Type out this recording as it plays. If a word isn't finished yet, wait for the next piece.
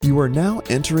You are now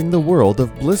entering the world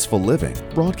of blissful living,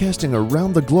 broadcasting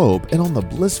around the globe and on the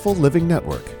Blissful Living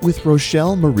Network with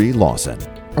Rochelle Marie Lawson.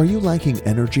 Are you lacking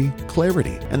energy,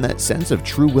 clarity, and that sense of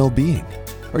true well-being?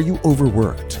 Are you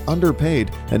overworked,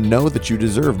 underpaid, and know that you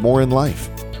deserve more in life?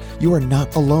 You are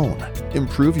not alone.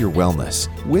 Improve your wellness,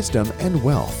 wisdom, and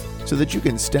wealth so that you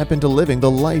can step into living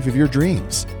the life of your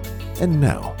dreams. And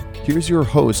now, here's your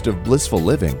host of Blissful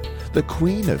Living, the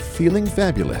queen of feeling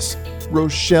fabulous,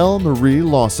 Rochelle Marie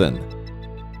Lawson.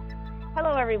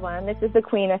 Hello, everyone. This is the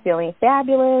queen of feeling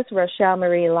fabulous, Rochelle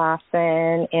Marie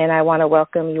Lawson, and I want to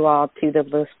welcome you all to the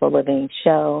Blissful Living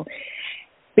Show.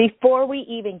 Before we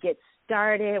even get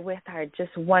started with our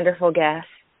just wonderful guest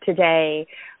today,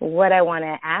 what I want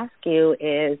to ask you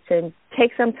is to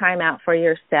take some time out for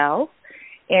yourself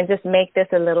and just make this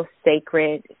a little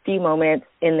sacred few moments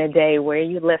in the day where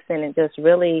you listen and just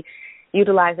really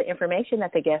utilize the information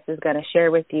that the guest is going to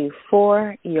share with you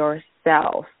for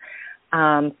yourself.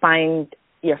 Find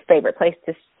your favorite place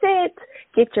to sit,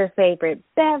 get your favorite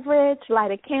beverage,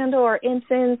 light a candle or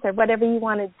incense or whatever you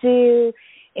want to do,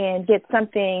 and get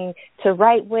something to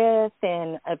write with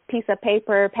and a piece of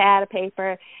paper, pad of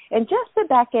paper, and just sit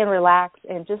back and relax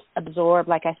and just absorb,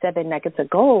 like I said, the nuggets of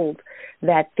gold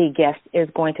that the guest is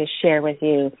going to share with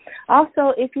you.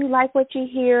 Also, if you like what you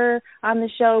hear on the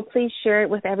show, please share it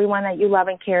with everyone that you love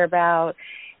and care about,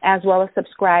 as well as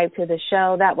subscribe to the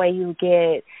show. That way you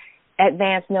get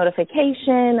advance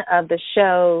notification of the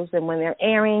shows and when they're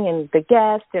airing and the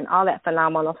guests and all that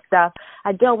phenomenal stuff.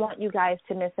 I don't want you guys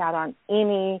to miss out on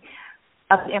any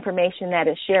of the information that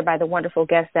is shared by the wonderful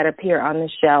guests that appear on the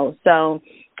show. So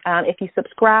if you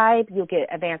subscribe, you'll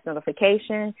get advance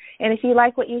notification. And if you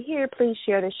like what you hear, please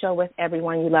share the show with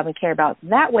everyone you love and care about.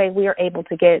 That way we are able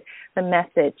to get the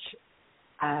message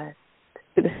to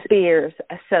the spheres,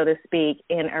 so to speak,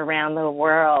 in around the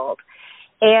world.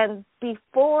 And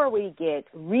before we get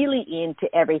really into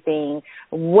everything,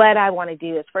 what I want to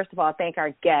do is, first of all, thank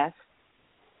our guest,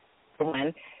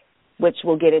 which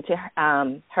we'll get into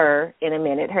her in a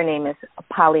minute. Her name is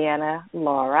Pauliana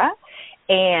Lara.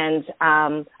 And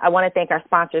I want to thank our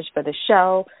sponsors for the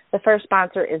show. The first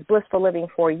sponsor is Blissful Living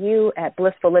for You at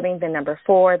Blissful Living, the number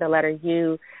 4, the letter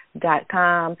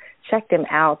U.com. Check them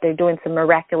out. They're doing some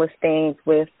miraculous things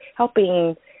with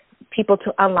helping people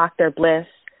to unlock their bliss,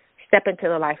 step into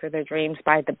the life of their dreams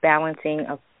by the balancing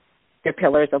of their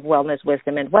pillars of wellness,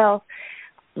 wisdom, and wealth.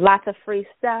 Lots of free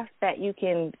stuff that you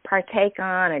can partake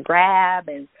on and grab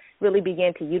and really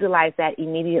begin to utilize that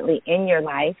immediately in your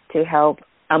life to help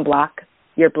unblock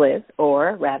your bliss,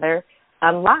 or rather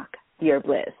unlock your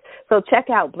bliss. So check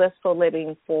out Blissful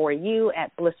Living for You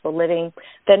at Blissful Living,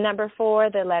 the number 4,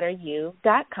 the letter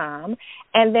U.com.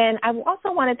 And then I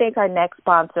also want to thank our next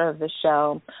sponsor of the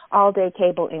show, All Day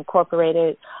Cable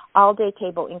Incorporated. All Day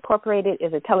Cable Incorporated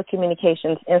is a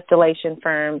telecommunications installation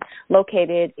firm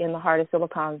located in the heart of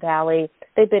Silicon Valley.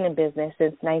 They've been in business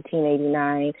since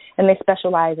 1989, and they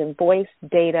specialize in voice,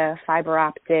 data, fiber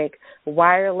optic,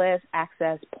 wireless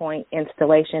access point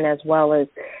installation, as well as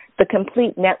the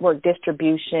complete network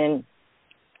distribution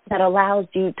that allows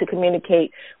you to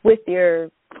communicate with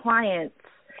your clients,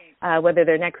 whether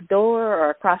they're next door or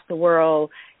across the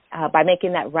world, by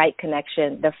making that right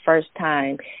connection the first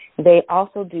time. They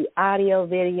also do audio,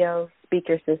 video,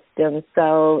 speaker systems.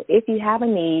 So if you have a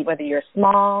need, whether you're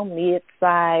small,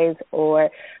 mid-size, or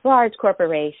large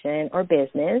corporation or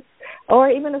business,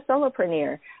 or even a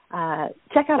solopreneur,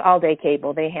 check out All Day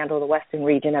Cable. They handle the western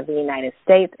region of the United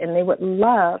States, and they would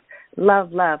love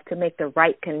to make the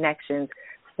right connections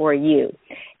for you.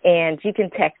 And you can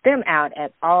check them out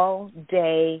at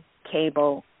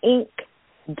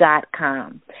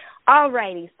alldaykableinc.com. All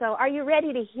righty, so are you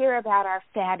ready to hear about our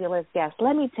fabulous guest?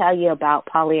 Let me tell you about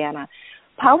Pauliana.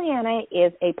 Pauliana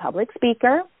is a public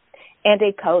speaker and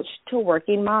a coach to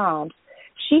working moms.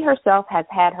 She herself has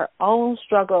had her own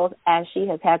struggles as she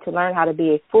has had to learn how to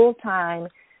be a full-time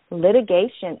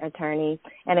litigation attorney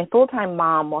and a full-time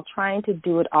mom while trying to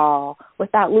do it all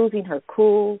without losing her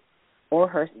cool or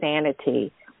her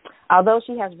sanity. Although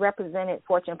she has represented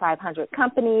Fortune 500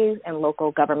 companies and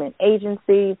local government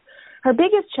agencies, her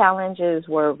biggest challenges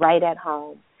were right at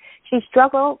home. The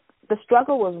struggle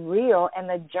was real, and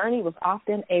the journey was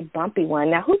often a bumpy one.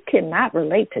 Now, who cannot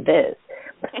relate to this?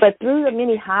 But through the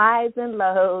many highs and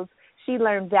lows, she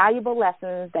learned valuable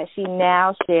lessons that she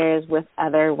now shares with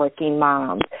other working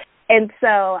moms. And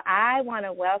so I want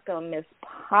to welcome Miss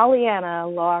Pauliana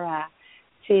Lara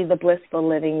to the Blissful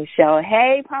Living Show.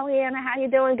 Hey, Pauliana, how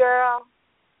you doing, girl?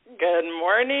 Good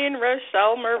morning,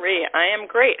 Rochelle Marie. I am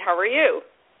great. How are you?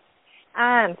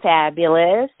 I'm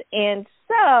fabulous. And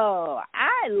so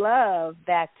I love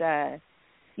that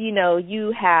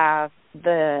you have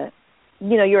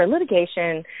you're a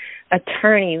litigation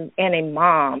attorney and a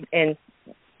mom, and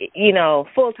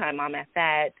full-time mom at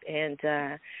that, and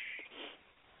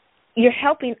you're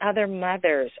helping other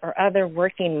mothers or other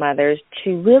working mothers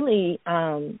to really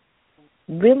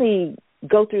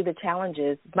go through the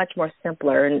challenges much more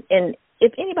simpler. And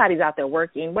if anybody's out there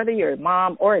working, whether you're a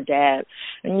mom or a dad,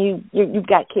 and you've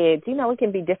got kids, it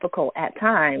can be difficult at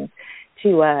times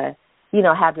to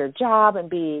have your job and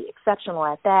be exceptional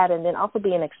at that, and then also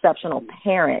be an exceptional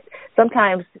parent.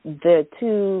 Sometimes the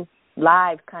two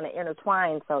lives kind of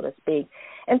intertwine, so to speak.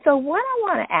 And so what I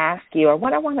want to ask you, or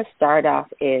what I want to start off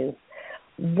is,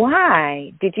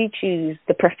 why did you choose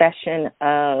the profession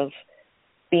of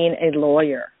being a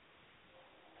lawyer?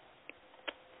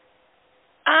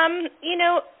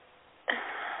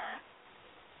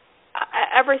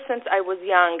 Ever since I was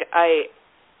young, I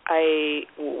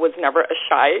was never a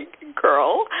shy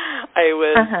girl. I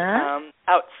was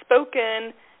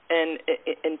outspoken and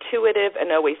intuitive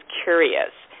and always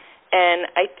curious. And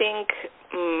I think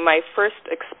my first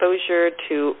exposure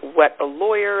to what a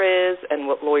lawyer is and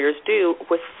what lawyers do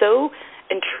was so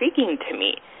intriguing to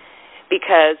me,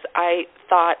 because I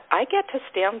thought, I get to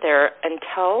stand there and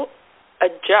tell a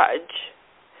judge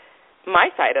my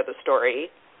side of the story,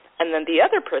 and then the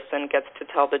other person gets to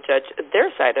tell the judge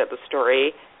their side of the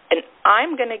story, and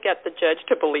I'm going to get the judge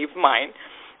to believe mine.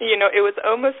 It was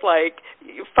almost like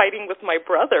fighting with my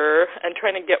brother and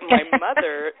trying to get my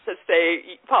mother to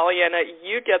say, Pauliana,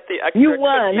 you get the extra. You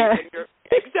won.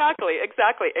 Exactly,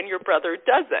 and your brother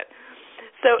doesn't.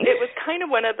 So it was kind of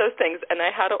one of those things, and I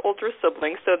had an older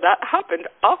sibling, so that happened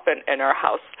often in our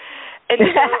house. And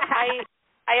so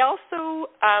I also,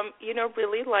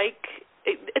 really like,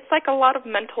 it's like a lot of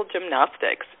mental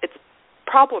gymnastics. It's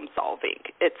problem solving.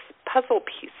 It's puzzle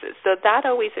pieces. So that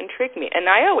always intrigued me. And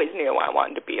I always knew I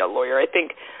wanted to be a lawyer. I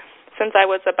think since I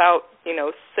was about, 6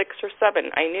 or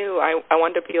 7, I knew I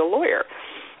wanted to be a lawyer.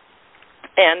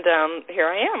 And here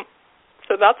I am.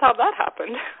 So that's how that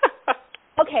happened.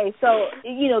 Okay, so,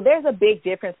 there's a big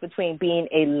difference between being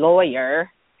a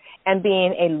lawyer and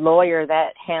being a lawyer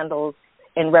that handles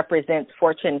and represents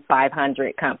Fortune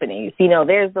 500 companies.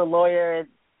 There's the lawyer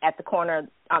at the corner,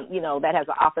 that has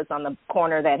an office on the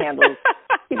corner that handles,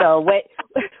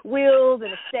 wills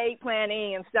and estate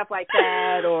planning and stuff like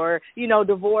that, or,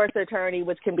 divorce attorney,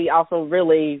 which can be also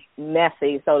really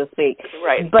messy, so to speak.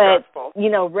 Right. But, stressful.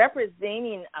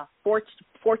 Representing a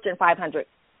Fortune 500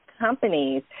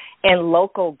 companies and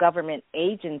local government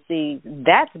agencies,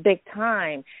 that's big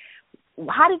time.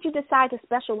 How did you decide to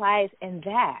specialize in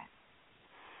that?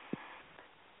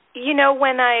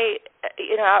 When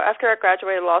after I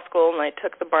graduated law school and I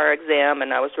took the bar exam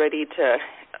and I was ready to,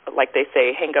 like they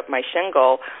say, hang up my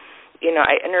shingle,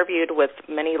 I interviewed with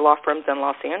many law firms in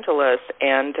Los Angeles,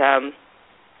 and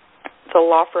the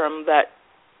law firm that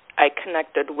I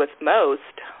connected with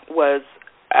most was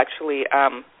actually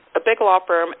a big law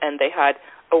firm, and they had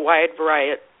a wide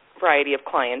variety of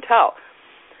clientele.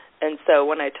 And so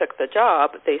when I took the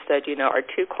job, they said,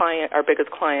 our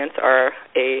biggest clients are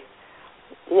a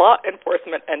law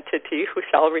enforcement entity who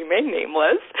shall remain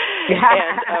nameless,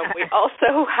 and we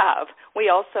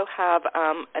also have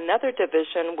another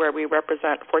division where we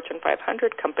represent Fortune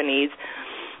 500 companies,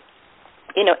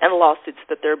 and lawsuits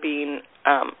that they're being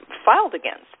filed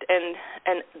against. And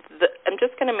I'm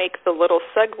just going to make the little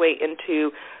segue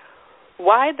into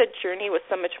why the journey was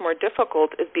so much more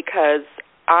difficult is because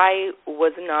I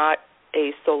was not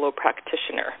a solo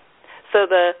practitioner. So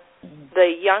the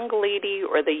young lady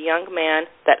or the young man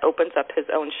that opens up his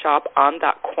own shop on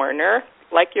that corner,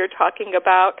 like you're talking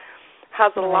about,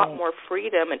 has a lot more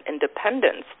freedom and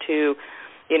independence to,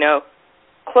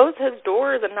 close his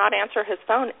doors and not answer his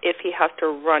phone if he has to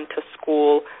run to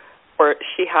school or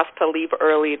she has to leave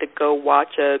early to go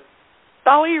watch a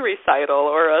ballet recital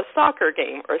or a soccer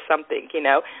game or something,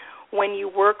 When you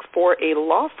work for a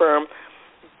law firm,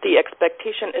 the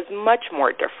expectation is much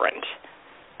more different,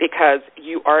 because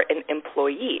you are an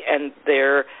employee and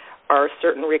there are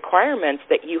certain requirements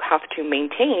that you have to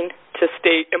maintain to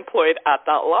stay employed at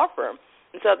that law firm.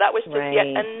 And so that was just yet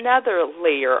another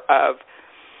layer of,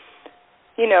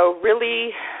 really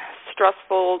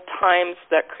stressful times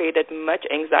that created much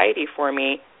anxiety for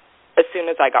me as soon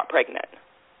as I got pregnant.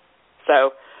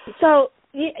 So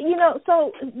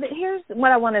here's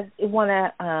what I want to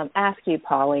ask you,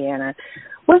 Pauliana.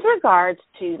 With regards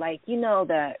to,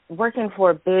 the working for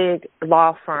a big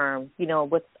law firm,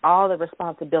 with all the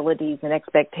responsibilities and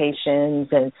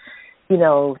expectations and,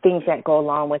 things that go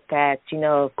along with that,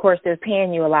 of course, they're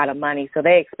paying you a lot of money, so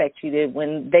they expect you to,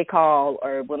 when they call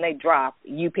or when they drop,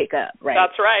 you pick up, right?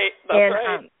 That's right.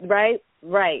 Right?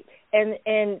 Right.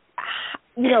 And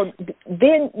you know,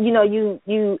 then, you know,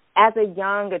 you as a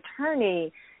young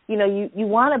attorney, you know, you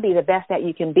want to be the best that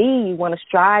you can be. You want to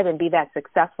strive and be that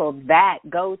successful, that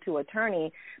go-to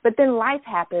attorney. But then life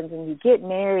happens and you get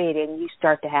married and you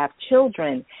start to have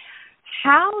children.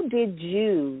 How did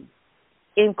you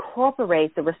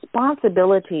incorporate the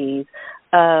responsibilities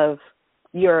of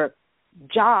your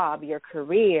job, your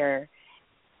career,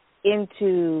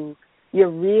 into your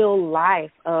real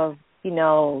life of, you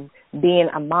know, being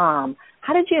a mom?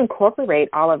 How did you incorporate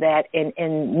all of that and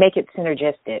make it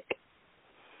synergistic?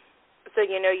 So,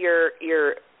 you know,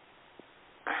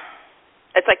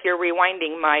 it's like you're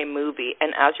rewinding my movie,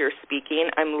 and as you're speaking,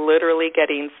 I'm literally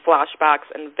getting flashbacks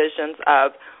and visions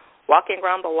of walking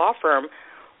around the law firm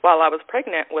while I was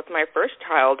pregnant with my first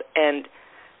child. And,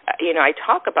 you know, I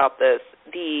talk about this,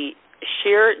 the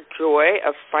sheer joy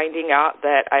of finding out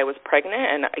that I was pregnant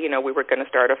and, you know, we were going to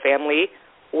start a family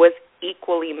was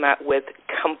equally met with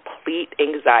complete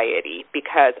anxiety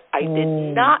because I did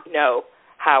not know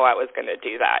how I was going to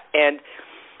do that. And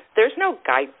there's no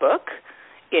guidebook.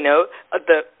 You know,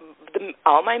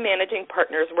 all my managing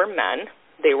partners were men.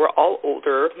 They were all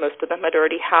older. Most of them had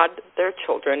already had their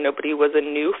children. Nobody was a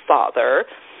new father.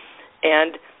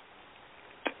 And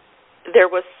there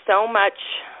was so much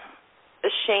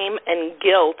shame and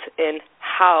guilt in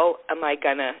how am I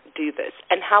going to do this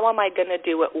and how am I going to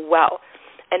do it well.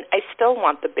 And I still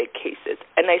want the big cases,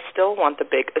 and I still want the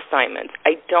big assignments.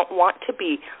 I don't want to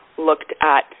be looked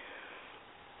at,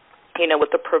 you know,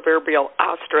 with the proverbial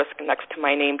asterisk next to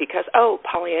my name because, oh,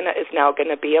 Pauliana is now going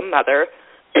to be a mother.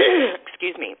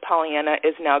 Excuse me. Pauliana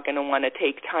is now going to want to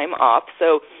take time off.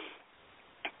 So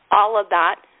all of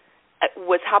that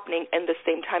was happening in the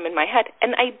same time in my head,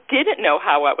 and I didn't know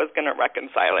how I was going to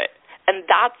reconcile it. And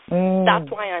that's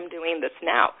why I'm doing this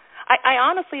now. I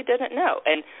honestly didn't know.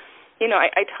 And you know,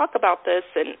 I talk about this,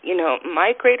 and, you know,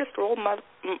 my greatest role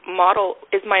model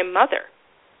is my mother,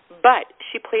 but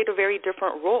she played a very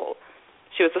different role.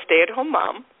 She was a stay-at-home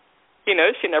mom. You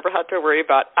know, she never had to worry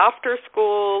about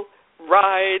after-school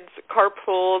rides,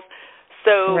 carpools.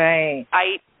 So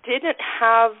I didn't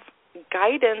have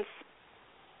guidance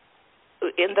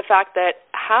in the fact that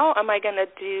how am I going to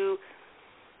do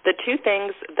the two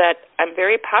things that I'm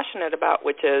very passionate about,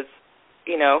 which is,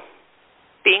 you know,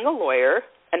 being a lawyer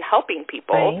and helping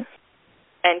people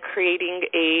and creating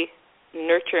a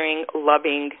nurturing,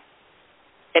 loving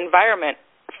environment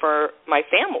for my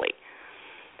family.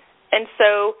 And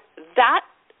so that,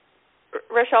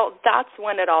 Rochelle, that's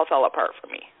when it all fell apart for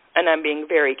me. And I'm being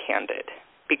very candid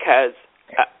because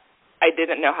I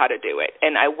didn't know how to do it.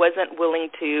 And I wasn't willing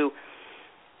to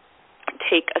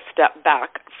take a step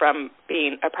back from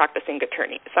being a practicing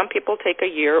attorney. Some people take a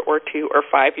year or 2 or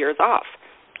 5 years off.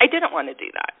 I didn't want to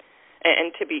do that.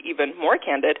 And to be even more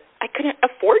candid, I couldn't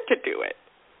afford to do it.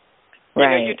 You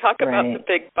know, you talk about the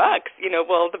big bucks, you know,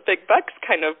 well, the big bucks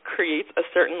kind of creates a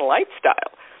certain lifestyle,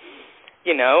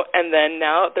 you know, and then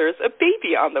now there's a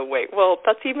baby on the way. Well,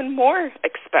 that's even more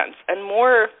expense and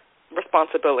more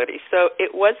responsibility. So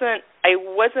I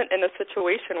wasn't in a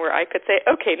situation where I could say,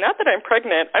 okay, now that I'm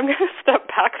pregnant, I'm going to step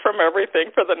back from everything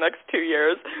for the next 2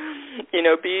 years, you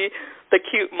know, be the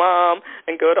cute mom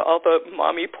and go to all the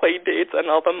mommy play dates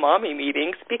and all the mommy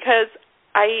meetings because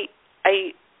I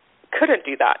couldn't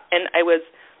do that. And I was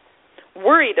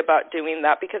worried about doing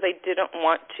that because I didn't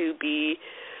want to be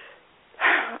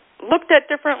looked at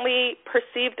differently,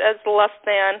 perceived as less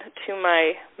than to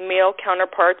my male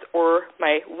counterparts or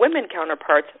my women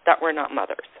counterparts that were not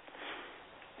mothers.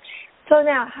 So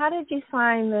now, how did you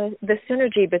find the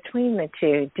synergy between the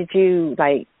two? Did you,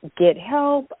 like, get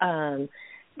help?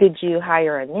 Did you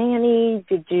hire a nanny?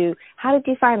 How did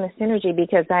you find the synergy?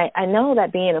 Because I know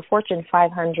that being a Fortune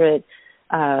 500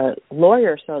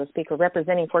 lawyer, so to speak, or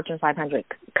representing Fortune 500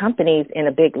 companies in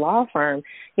a big law firm,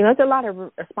 you know, it's a lot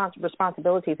of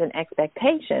responsibilities and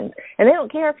expectations. And they don't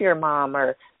care if you're a mom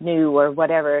or new or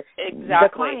whatever. Exactly. The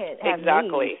client has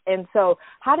needs. And so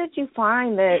how did you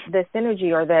find the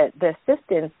synergy or the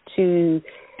assistance to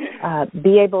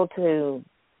be able to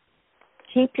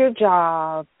keep your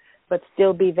job but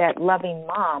still be that loving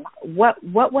mom? What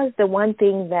was the one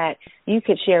thing that you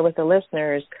could share with the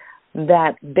listeners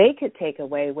that they could take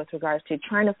away with regards to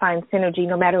trying to find synergy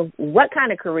no matter what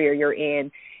kind of career you're in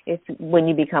when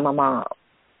you become a mom?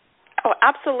 Oh,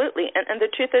 absolutely. And the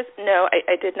truth is, no,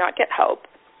 I did not get help.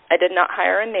 I did not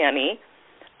hire a nanny.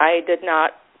 I did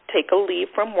not take a leave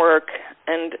from work.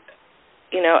 And,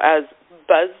 you know, as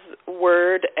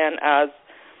buzzword and as,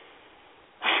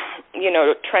 you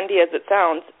know, trendy as it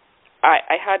sounds,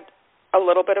 I had a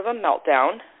little bit of a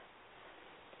meltdown.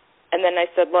 And then I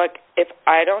said, look, if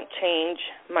I don't change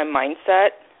my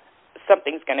mindset,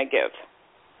 something's going to give.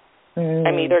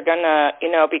 I'm either going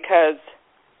to, because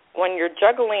when you're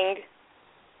juggling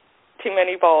too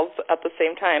many balls at the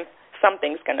same time,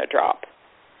 something's going to drop.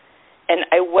 And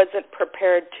I wasn't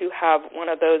prepared to have one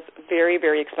of those very,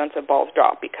 very expensive balls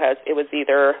drop, because it was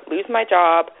either lose my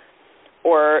job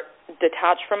or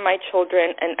detach from my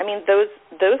children. And, I mean,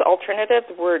 those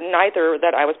alternatives were neither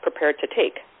that I was prepared to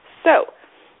take. So,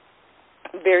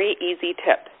 very easy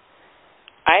tip.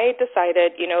 I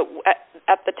decided,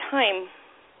 at the time,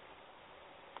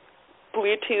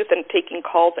 Bluetooth and taking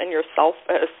calls on your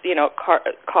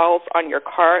calls on your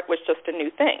car was just a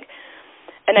new thing.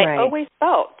 And I always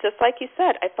felt, just like you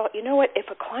said, I thought, you know what,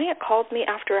 if a client calls me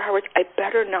after hours, I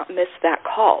better not miss that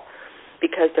call,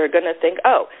 because they're going to think,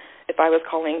 oh, if I was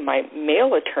calling my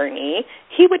male attorney,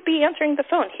 he would be answering the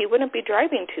phone. He wouldn't be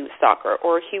driving to soccer,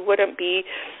 or he wouldn't be,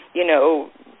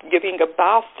 giving a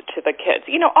bath to the kids.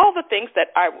 All the things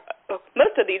that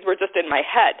most of these were just in my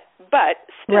head, but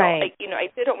still, I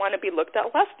didn't want to be looked at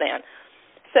less than.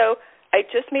 So I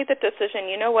just made the decision,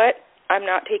 you know what, I'm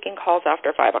not taking calls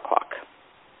after 5 o'clock.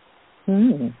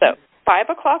 So 5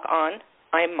 o'clock on,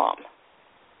 I'm mom.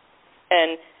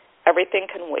 And everything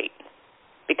can wait,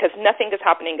 because nothing is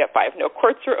happening at 5. No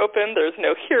courts are open. There's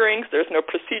no hearings. There's no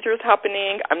procedures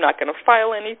happening. I'm not going to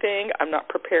file anything. I'm not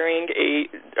preparing a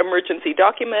emergency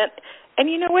document. And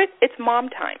you know what? It's mom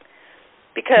time.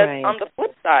 Because on the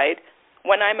flip side,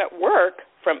 when I'm at work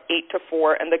from 8 to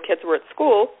 4 and the kids were at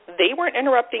school, they weren't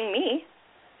interrupting me.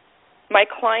 My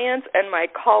clients and my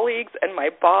colleagues and my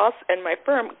boss and my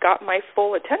firm got my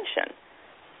full attention.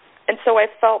 And so I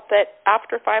felt that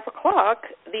after 5 o'clock,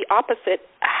 the opposite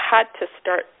had to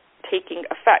start taking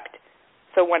effect.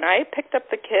 So when I picked up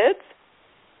the kids,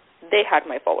 they had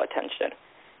my full attention.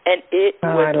 And it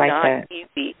was not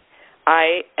easy.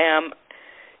 I am,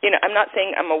 I'm not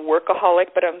saying I'm a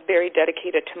workaholic, but I'm very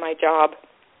dedicated to my job.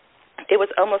 It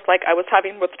was almost like I was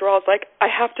having withdrawals, like, I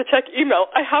have to check email.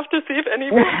 I have to see if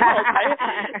anybody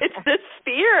calls. It's this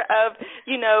fear of,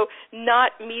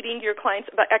 not meeting your clients'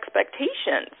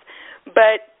 expectations.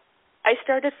 But I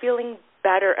started feeling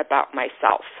better about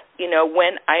myself.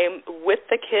 When I'm with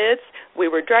the kids, we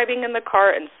were driving in the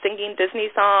car and singing Disney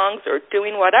songs or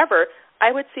doing whatever, I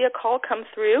would see a call come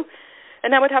through,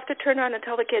 and I would have to turn around and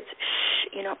tell the kids,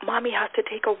 shh, Mommy has to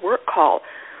take a work call.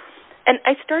 And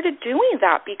I started doing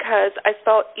that because I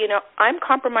felt, I'm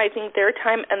compromising their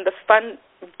time and the fun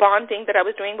bonding that I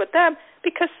was doing with them,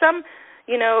 because some,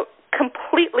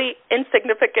 completely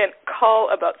insignificant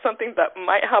call about something that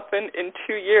might happen in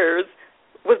 2 years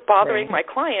was bothering my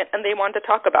client, and they wanted to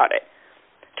talk about it.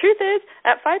 Truth is,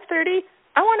 at 5:30,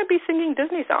 I want to be singing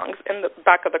Disney songs in the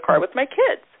back of the car with my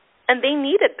kids, and they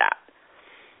needed that.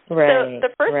 So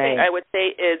the first thing I would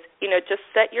say is, just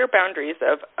set your boundaries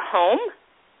of home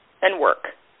and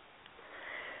work.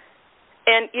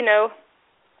 And,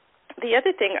 the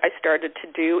other thing I started to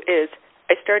do is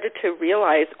I started to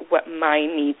realize what my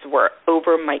needs were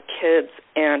over my kids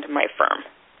and my firm.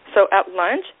 So at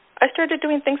lunch, I started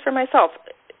doing things for myself.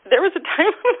 There was a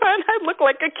time when I looked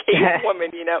like a cave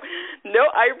woman, No,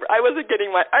 I wasn't getting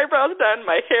my eyebrows done,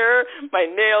 my hair, my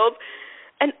nails.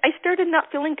 And I started not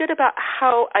feeling good about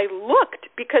how I looked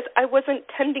because I wasn't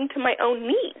tending to my own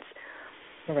needs.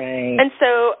 And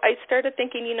so I started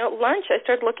thinking, lunch, I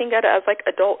started looking at it as like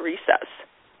adult recess.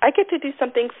 I get to do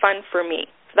something fun for me.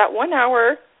 So that 1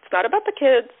 hour, it's not about the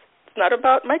kids, it's not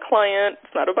about my client,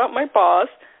 it's not about my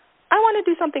boss. I want to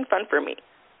do something fun for me.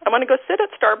 I want to go sit at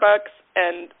Starbucks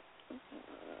and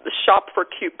shop for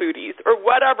cute booties or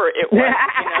whatever it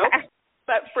was,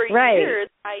 But for years,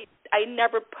 I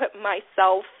never put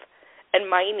myself and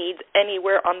my needs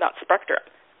anywhere on that spectrum.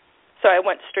 So I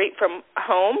went straight from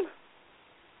home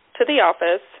to the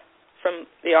office, from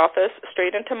the office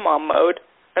straight into mom mode,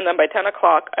 and then by 10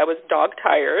 o'clock I was dog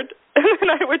tired,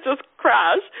 and I would just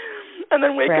crash and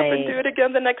then wake up and do it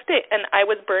again the next day, and I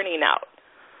was burning out.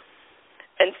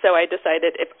 And so I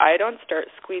decided if I don't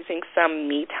start squeezing some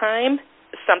me time,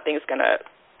 something's going to,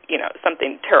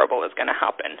 something terrible is going to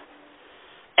happen.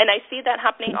 And I see that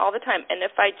happening all the time. And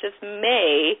if I just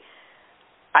may,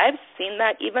 I've seen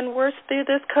that even worse through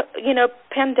this,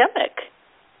 pandemic.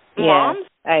 Moms,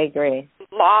 I agree,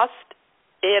 lost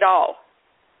it all.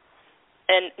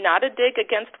 And not a dig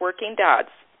against working dads.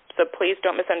 So please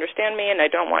don't misunderstand me, and I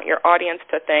don't want your audience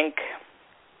to think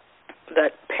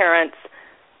that parents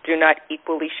do not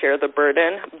equally share the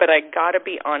burden. But I got to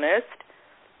be honest,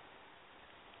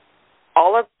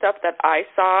 all of the stuff that I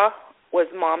saw was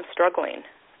mom struggling.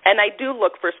 And I do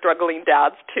look for struggling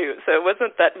dads, too. So it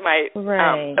wasn't that my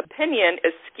opinion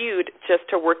is skewed just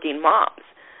to working moms.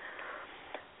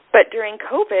 But during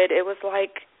COVID, it was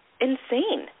like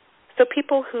insane. So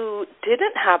people who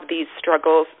didn't have these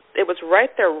struggles, it was right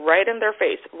there, right in their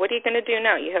face. What are you going to do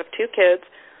now? You have 2 kids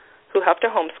who have to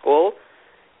homeschool.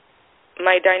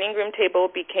 My dining room table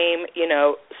became,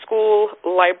 school,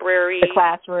 library. The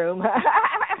classroom.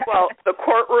 Well, the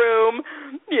courtroom,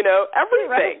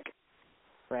 everything.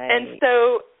 Right. And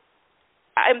so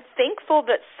I'm thankful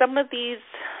that some of these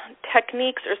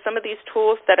techniques or some of these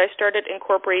tools that I started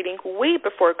incorporating way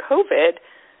before COVID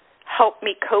helped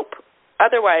me cope.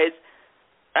 Otherwise,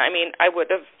 I would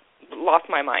have lost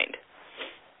my mind.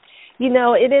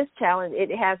 It is challenging.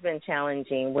 It has been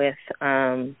challenging with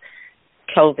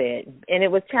COVID, and it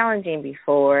was challenging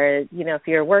before. If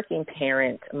you're a working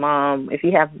parent, mom, if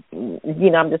you have,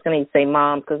 I'm just going to say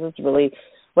mom because it's really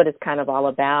what it's kind of all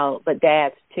about, but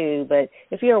dads too. But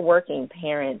if you're a working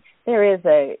parent, there is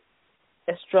a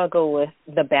struggle with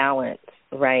the balance,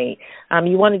 right?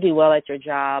 You want to do well at your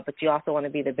job, but you also want to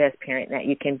be the best parent that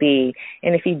you can be.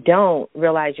 And if you don't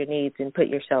realize your needs and put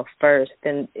yourself first,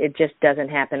 then it just doesn't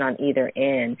happen on either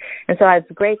end. And so it's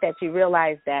great that you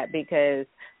realize that because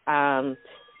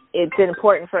it's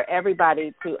important for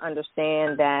everybody to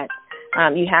understand that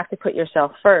you have to put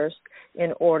yourself first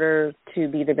in order to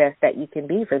be the best that you can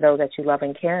be for those that you love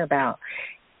and care about.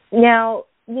 Now,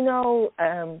 you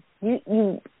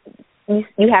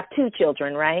have 2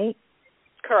 children, right?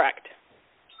 Correct.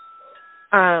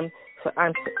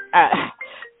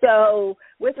 So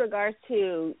with regards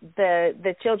to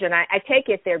the children, I take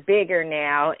it they're bigger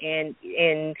now, and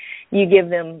you give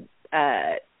them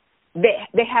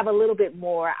they have a little bit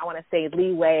more, I want to say,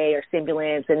 leeway or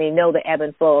semblance, and they know the ebb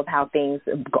and flow of how things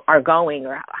are going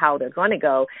or how they're going to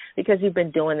go because you've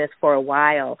been doing this for a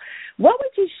while. What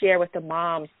would you share with the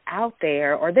moms out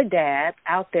there or the dads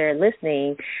out there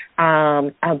listening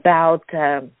about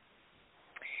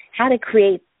how to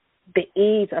create the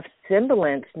ease of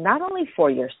semblance, not only for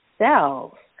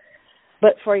yourself,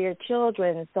 but for your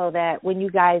children, so that when you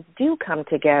guys do come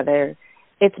together,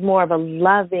 it's more of a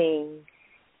loving,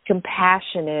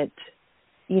 compassionate,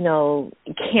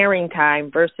 caring time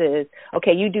versus,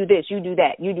 okay, you do this, you do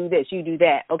that, you do this, you do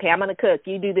that. Okay, I'm going to cook,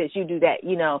 you do this, you do that,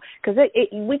 because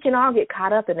we can all get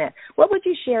caught up in that. What would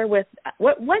you share what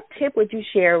tip would you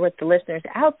share with the listeners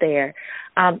out there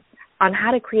on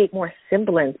how to create more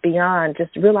semblance beyond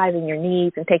just realizing your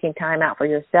needs and taking time out for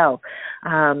yourself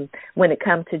when it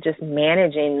comes to just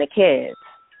managing the kids?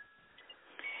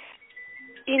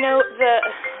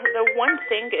 The one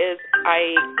thing is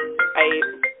I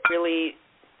really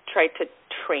tried to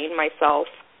train myself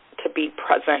to be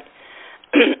present,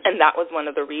 and that was one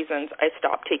of the reasons I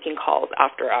stopped taking calls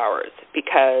after hours,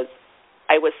 because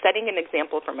I was setting an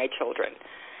example for my children.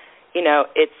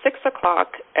 It's 6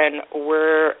 o'clock and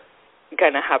we're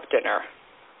going to have dinner.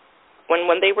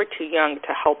 When they were too young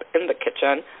to help in the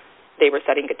kitchen, they were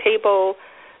setting a table,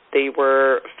 they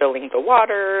were filling the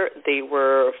water, they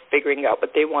were figuring out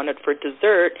what they wanted for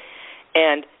dessert,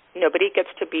 and nobody gets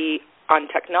to be on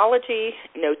technology,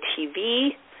 no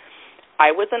TV.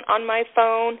 I wasn't on my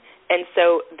phone, and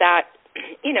so that,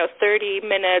 30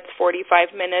 minutes,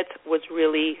 45 minutes was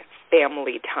really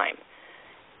family time.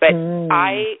 But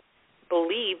I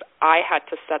believe I had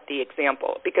to set the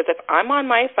example, because if I'm on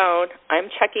my phone, I'm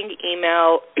checking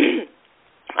email,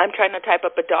 I'm trying to type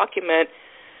up a document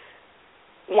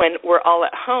when we're all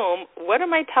at home, what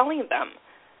am I telling them?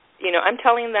 I'm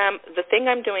telling them the thing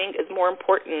I'm doing is more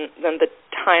important than the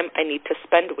time I need to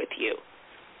spend with you.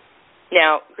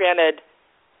 Now, granted,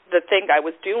 the thing I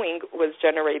was doing was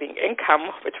generating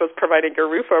income, which was providing a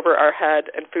roof over our head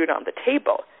and food on the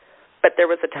table, but there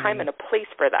was a time and a place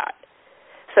for that.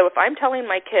 So if I'm telling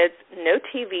my kids no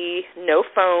TV, no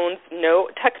phones, no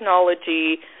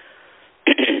technology,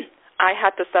 I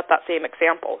had to set that same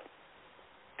example.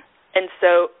 And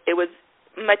so it was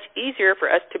much easier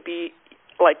for us to be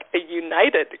like a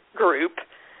united group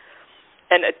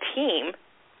and a team,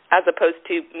 as opposed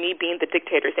to me being the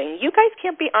dictator saying, you guys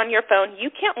can't be on your phone,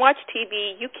 you can't watch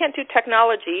TV, you can't do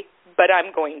technology, but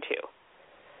I'm going to.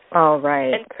 All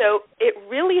right. And so it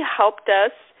really helped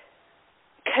us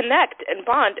connect and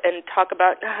bond and talk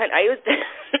about, and I used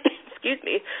excuse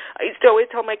me, I used to always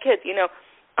tell my kids,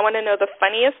 I want to know the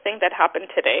funniest thing that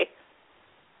happened today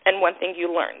and one thing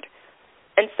you learned.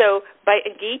 And so by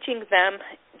engaging them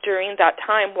during that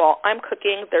time while I'm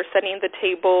cooking, they're setting the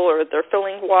table or they're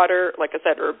filling water, like I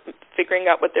said, or figuring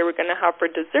out what they were going to have for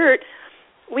dessert,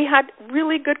 we had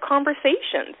really good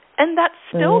conversations. And that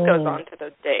still goes on to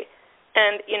this day.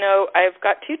 And, I've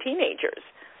got 2 teenagers.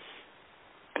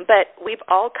 But we've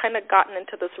all kind of gotten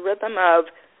into this rhythm of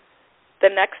the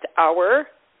next hour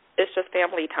is just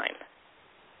family time.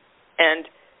 And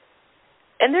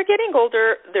And they're getting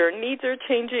older. Their needs are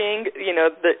changing.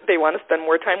 They want to spend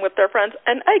more time with their friends.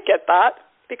 And I get that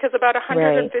because about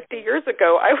 150 years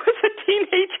ago, I was a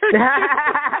teenager, too.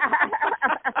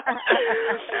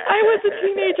 I was a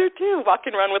teenager, too,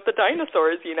 walking around with the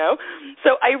dinosaurs,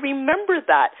 So I remember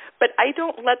that. But I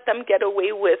don't let them get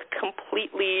away with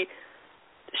completely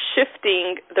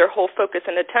shifting their whole focus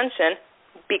and attention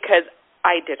because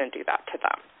I didn't do that to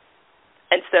them.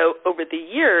 And so over the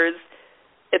years,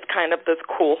 it's kind of this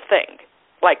cool thing.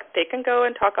 Like, they can go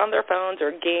and talk on their phones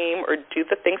or game or do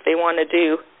the things they want to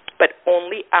do, but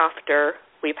only after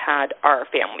we've had our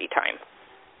family time.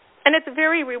 And it's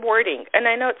very rewarding. And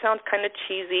I know it sounds kind of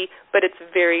cheesy, but it's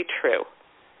very true.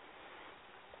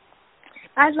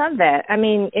 I love that. I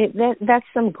mean, that's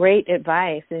some great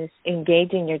advice, is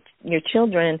engaging your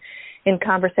children in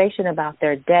conversation about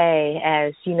their day.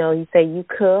 As, you say you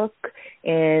cook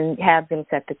and have them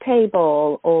set the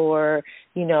table, or,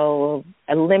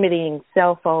 limiting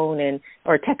cell phone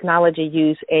or technology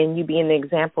use, and you being the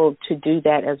example to do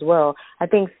that as well. I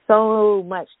think so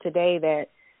much today that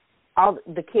all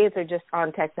the kids are just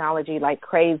on technology like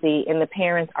crazy, and the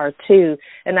parents are too.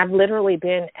 And I've literally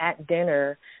been at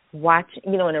dinner watching,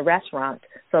 in a restaurant,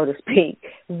 so to speak,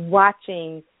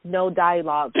 watching no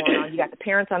dialogue going on. You got the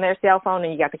parents on their cell phone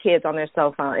and you got the kids on their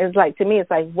cell phone. It's like, to me, it's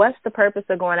like, what's the purpose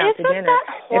of going out to dinner? Isn't that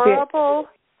horrible?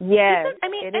 Yes,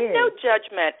 and no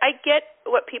judgment. I get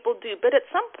what people do, but at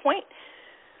some point,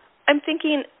 I'm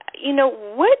thinking,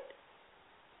 what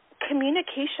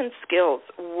communication skills,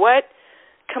 what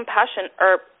compassion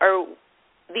are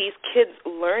these kids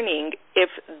learning if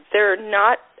they're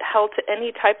not held to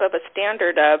any type of a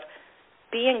standard of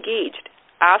be engaged,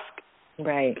 ask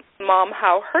mom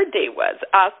how her day was,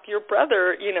 ask your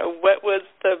brother,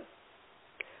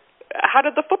 how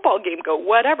did the football game go,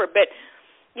 whatever. But,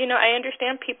 I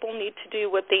understand people need to do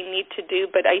what they need to do,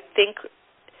 but I think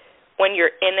when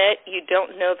you're in it, you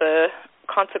don't know the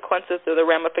consequences or the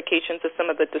ramifications of some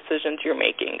of the decisions you're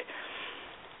making.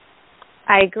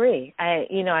 I agree. I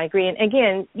agree. And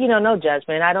again, no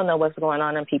judgment. I don't know what's going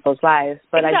on in people's lives,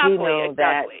 but I do know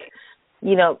that,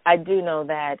 I do know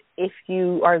that if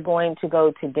you are going to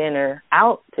go to dinner,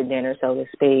 out to dinner, so to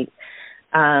speak,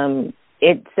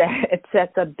 it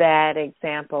sets a bad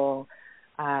example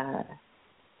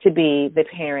to be the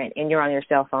parent, and you're on your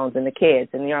cell phones, and the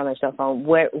kids, and you're on their cell phone.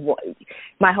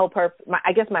 My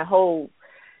whole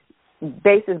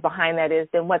basis behind that is,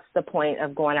 then what's the point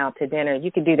of going out to dinner?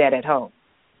 You can do that at home.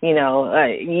 You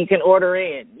can order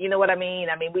in. You know what I mean?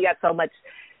 I mean, we got so much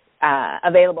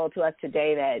available to us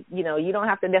today that, you don't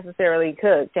have to necessarily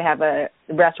cook to have a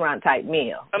restaurant-type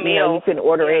meal. You can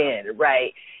order in,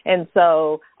 right? And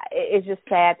so it's just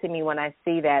sad to me when I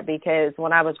see that, because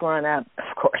when I was growing up,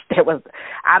 of course,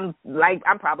 I'm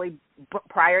probably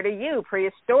prior to you,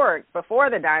 prehistoric, before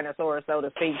the dinosaurs, so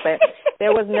to speak, but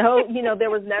there was there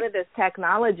was none of this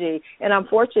technology. And I'm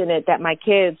fortunate that my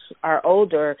kids are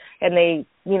older, and they,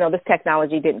 this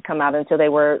technology didn't come out until they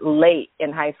were late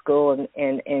in high school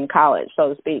and in college,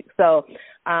 so to speak. So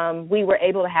we were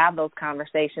able to have those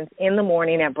conversations in the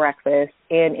morning at breakfast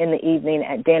and in the evening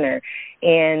at dinner.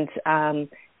 And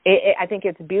I think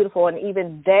it's beautiful. And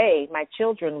even my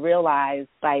children realize,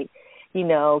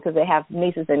 because they have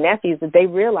nieces and nephews, that they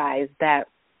realize that,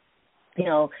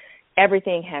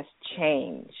 everything has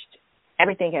changed.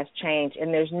 Everything has changed,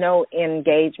 and there's no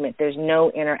engagement, there's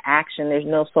no interaction, there's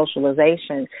no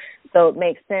socialization. So it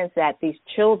makes sense that these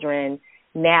children,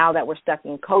 now that we're stuck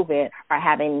in COVID, are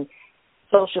having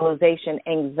socialization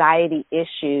anxiety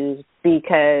issues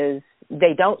because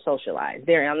they don't socialize.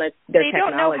 They're on their technology. They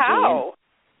don't know how.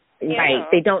 Right.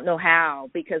 They don't know how,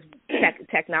 because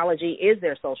technology is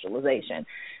their socialization.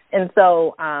 And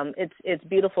so it's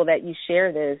beautiful that you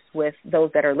share this with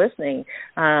those that are listening,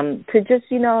 to just,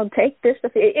 take this.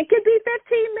 It could be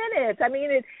 15 minutes. I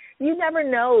mean, you never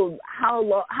know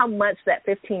how much that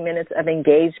 15 minutes of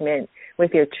engagement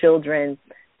with your children,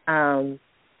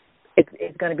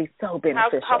 it's going to be so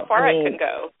beneficial. How far it can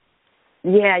go.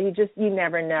 Yeah, you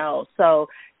never know. So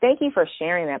thank you for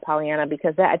sharing that, Pauliana,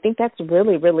 because I think that's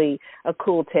really, really a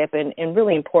cool tip and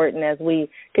really important as we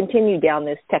continue down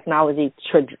this technology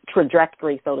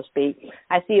trajectory, so to speak.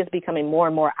 I see us becoming more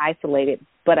and more isolated,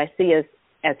 but I see us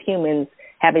as humans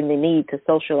having the need to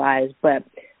socialize, but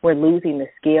we're losing the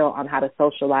skill on how to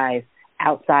socialize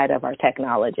outside of our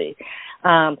technology.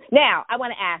 Now, I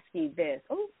want to ask you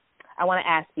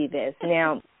this.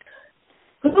 Now,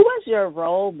 who was your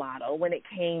role model when it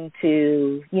came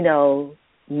to,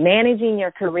 managing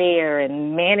your career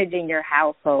and managing your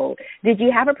household? Did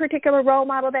you have a particular role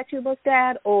model that you looked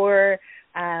at, or,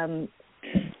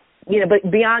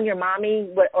 but beyond your mommy,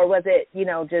 or was it,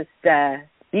 just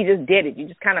you just did it. You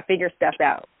just kind of figured stuff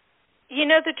out.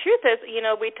 The truth is,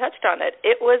 we touched on it.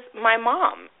 It was my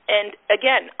mom. And,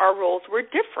 again, our roles were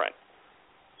different.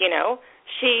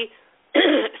 She,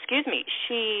 excuse me,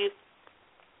 she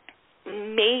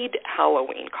made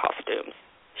Halloween costumes.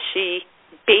 She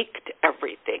baked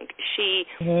everything. She,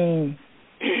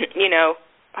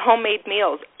 homemade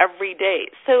meals every day.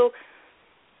 So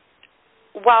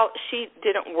while she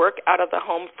didn't work out of the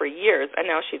home for years, and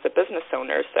now she's a business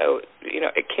owner, so,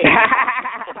 it came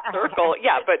full circle.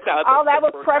 Yeah, but now that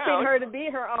was prepping her to be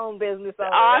her own business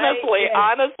owner. Honestly,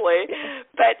 right? honestly.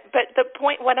 But the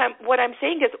point, what I'm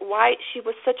saying is why she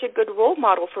was such a good role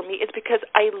model for me is because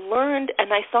I learned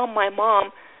and I saw my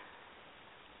mom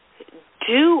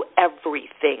do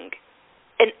everything.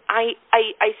 And I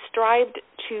strived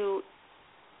to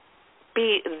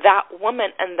be that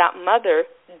woman and that mother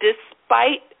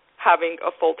despite having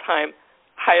a full-time,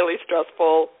 highly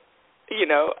stressful,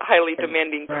 highly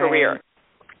demanding career.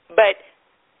 But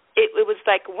it was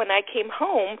like when I came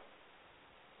home,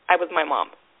 I was my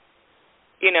mom.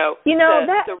 I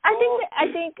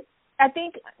think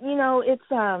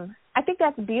it's I think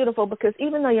that's beautiful because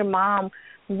even though your mom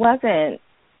wasn't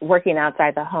working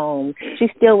outside the home, she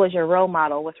still was your role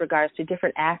model with regards to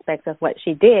different aspects of what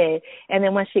she did. And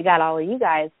then once she got all of you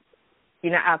guys,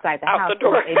 outside the house, she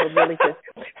was able really to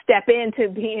step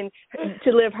into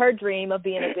to live her dream of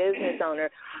being a business owner.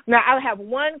 Now, I have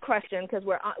one question because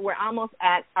we're almost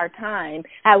at our time.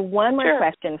 I have one more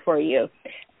question for you.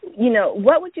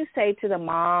 What would you say to the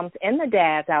moms and the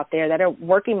dads out there that are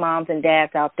working moms and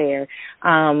dads out there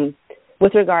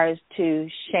with regards to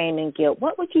shame and guilt?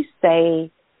 What would you say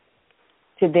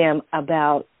to them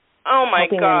about? Oh my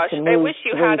gosh! I wish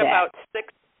you had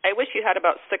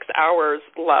about 6 hours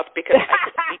left because I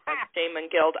could speak on shame and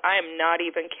guilt. I am not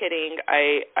even kidding.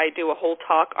 I do a whole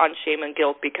talk on shame and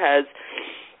guilt because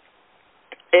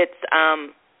it's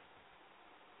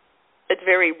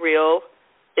very real.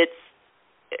 It's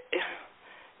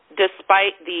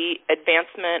despite the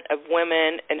advancement of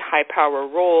women in high power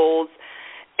roles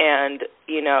and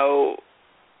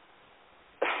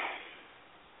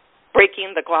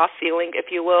breaking the glass ceiling, if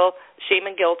you will, shame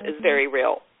and guilt is very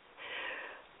real.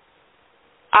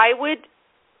 I would,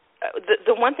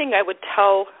 the one thing I would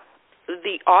tell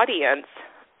the audience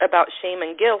about shame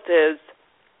and guilt is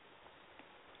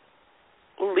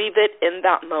leave it in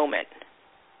that moment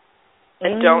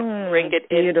and don't bring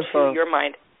it into your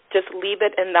mind. Just leave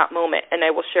it in that moment. And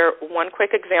I will share one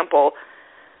quick example.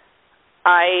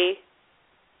 I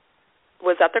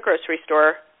was at the grocery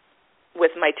store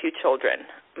with my 2 children.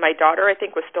 My daughter, I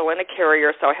think, was still in a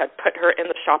carrier, so I had put her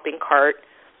in the shopping cart,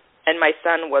 and my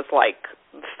son was like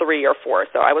 3 or 4,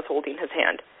 so I was holding his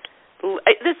hand.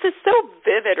 This is so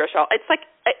vivid, Rochelle.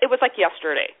 It was like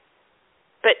yesterday.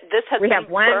 But this has been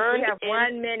burned. We have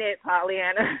 1 minute,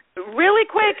 Pauliana. Really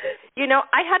quick.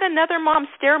 I had another mom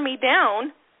stare me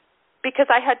down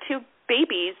because I had 2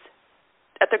 babies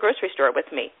at the grocery store with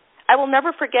me. I will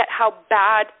never forget how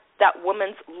bad that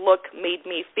woman's look made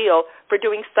me feel for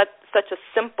doing such a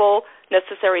simple,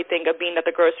 necessary thing of being at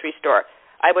the grocery store.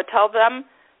 I would tell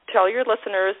your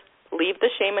listeners, leave the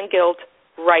shame and guilt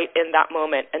right in that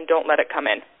moment and don't let it come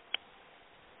in.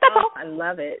 That's all. I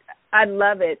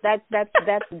love it.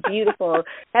 That's beautiful.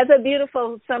 That's a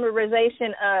beautiful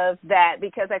summarization of that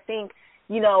because I think,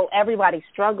 everybody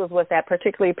struggles with that,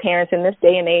 particularly parents in this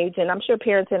day and age, and I'm sure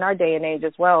parents in our day and age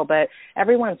as well, but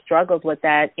everyone struggles with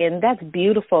that, and that's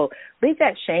beautiful. Leave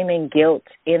that shame and guilt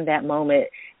in that moment.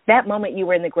 That moment you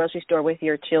were in the grocery store with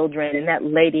your children and that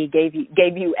lady gave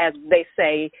you, as they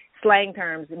say, slang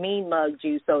terms, mean mugged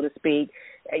you, so to speak.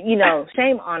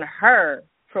 Shame on her,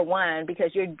 for one,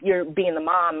 because you're being the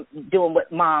mom doing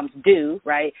what moms do,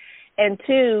 right? And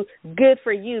 2, good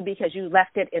for you because you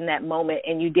left it in that moment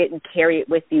and you didn't carry it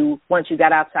with you once you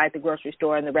got outside the grocery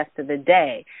store and the rest of the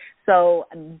day. So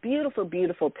beautiful,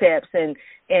 beautiful tips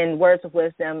and words of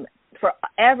wisdom for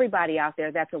everybody out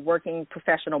there that's a working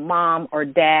professional mom or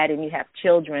dad and you have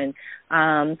children.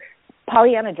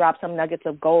 Pauliana dropped some nuggets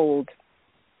of gold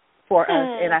for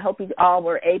us, and I hope you all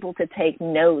were able to take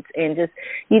notes and just,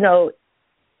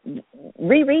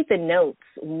 reread the notes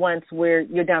once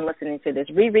you're done listening to this.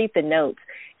 Reread the notes.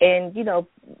 And,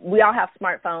 we all have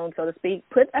smartphones, so to speak.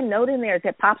 Put a note in there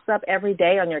that pops up every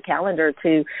day on your calendar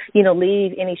to,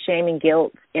 leave any shame and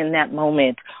guilt in that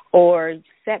moment. Or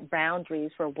set boundaries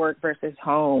for work versus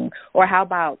home. Or how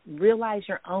about realize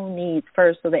your own needs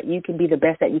first so that you can be the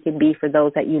best that you can be for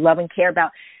those that you love and care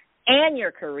about. And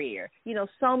your career,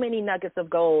 so many nuggets of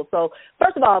gold. So,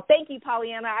 first of all, thank you,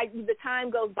 Pauliana. The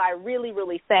time goes by really,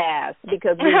 really fast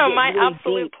because we get my really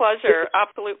absolute deep. Pleasure.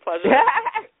 Absolute pleasure.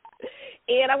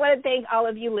 And I want to thank all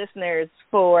of you listeners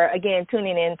for, again,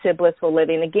 tuning in to Blissful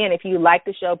Living. Again, if you like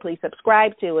the show, please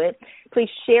subscribe to it. Please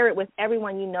share it with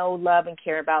everyone you know, love, and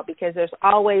care about, because there's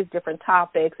always different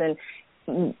topics and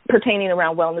pertaining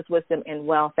around wellness, wisdom, and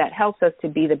wealth that helps us to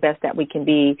be the best that we can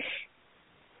be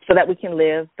so that we can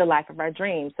live the life of our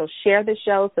dreams. So share the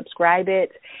show, subscribe to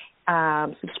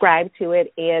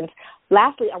it. And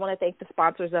lastly, I want to thank the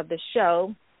sponsors of the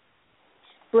show,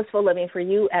 Blissful Living for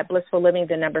You at Blissful Living,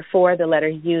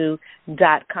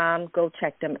 4U.com. Go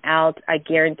check them out. I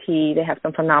guarantee they have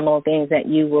some phenomenal things that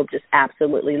you will just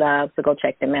absolutely love, so go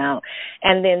check them out.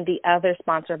 And then the other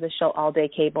sponsor of the show, All Day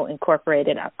Cable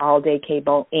Incorporated at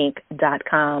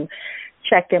alldaycableinc.com.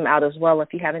 Check them out as well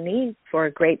if you have a need for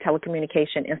a great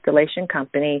telecommunication installation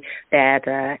company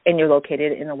and you're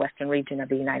located in the western region of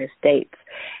the United States.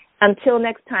 Until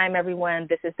next time, everyone,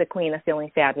 this is the Queen of Feeling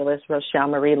Fabulous, Rochelle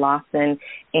Marie Lawson,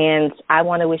 and I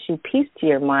want to wish you peace to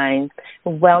your mind,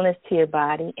 wellness to your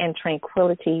body, and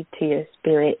tranquility to your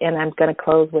spirit. And I'm going to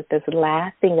close with this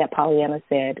last thing that Pauliana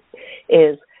said,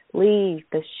 is leave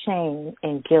the shame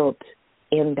and guilt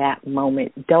in that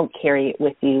moment. Don't carry it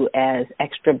with you as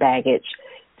extra baggage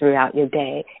throughout your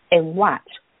day, and watch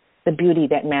the beauty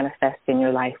that manifests in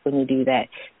your life when you do that.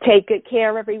 Take good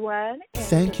care, everyone.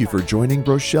 Thank you for joining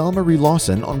Rochelle Marie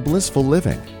Lawson on Blissful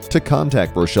Living. To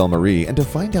contact Rochelle Marie and to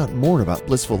find out more about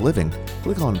Blissful Living,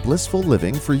 click on Blissful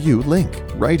Living for You link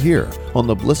right here on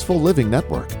the Blissful Living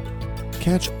Network.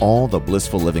 Catch all the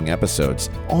Blissful Living episodes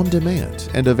on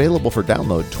demand and available for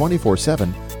download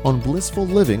 24/7 on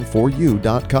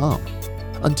blissfulliving4u.com.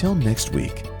 Until next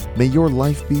week, may your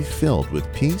life be filled with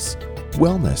peace,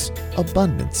 wellness,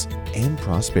 abundance, and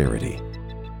prosperity.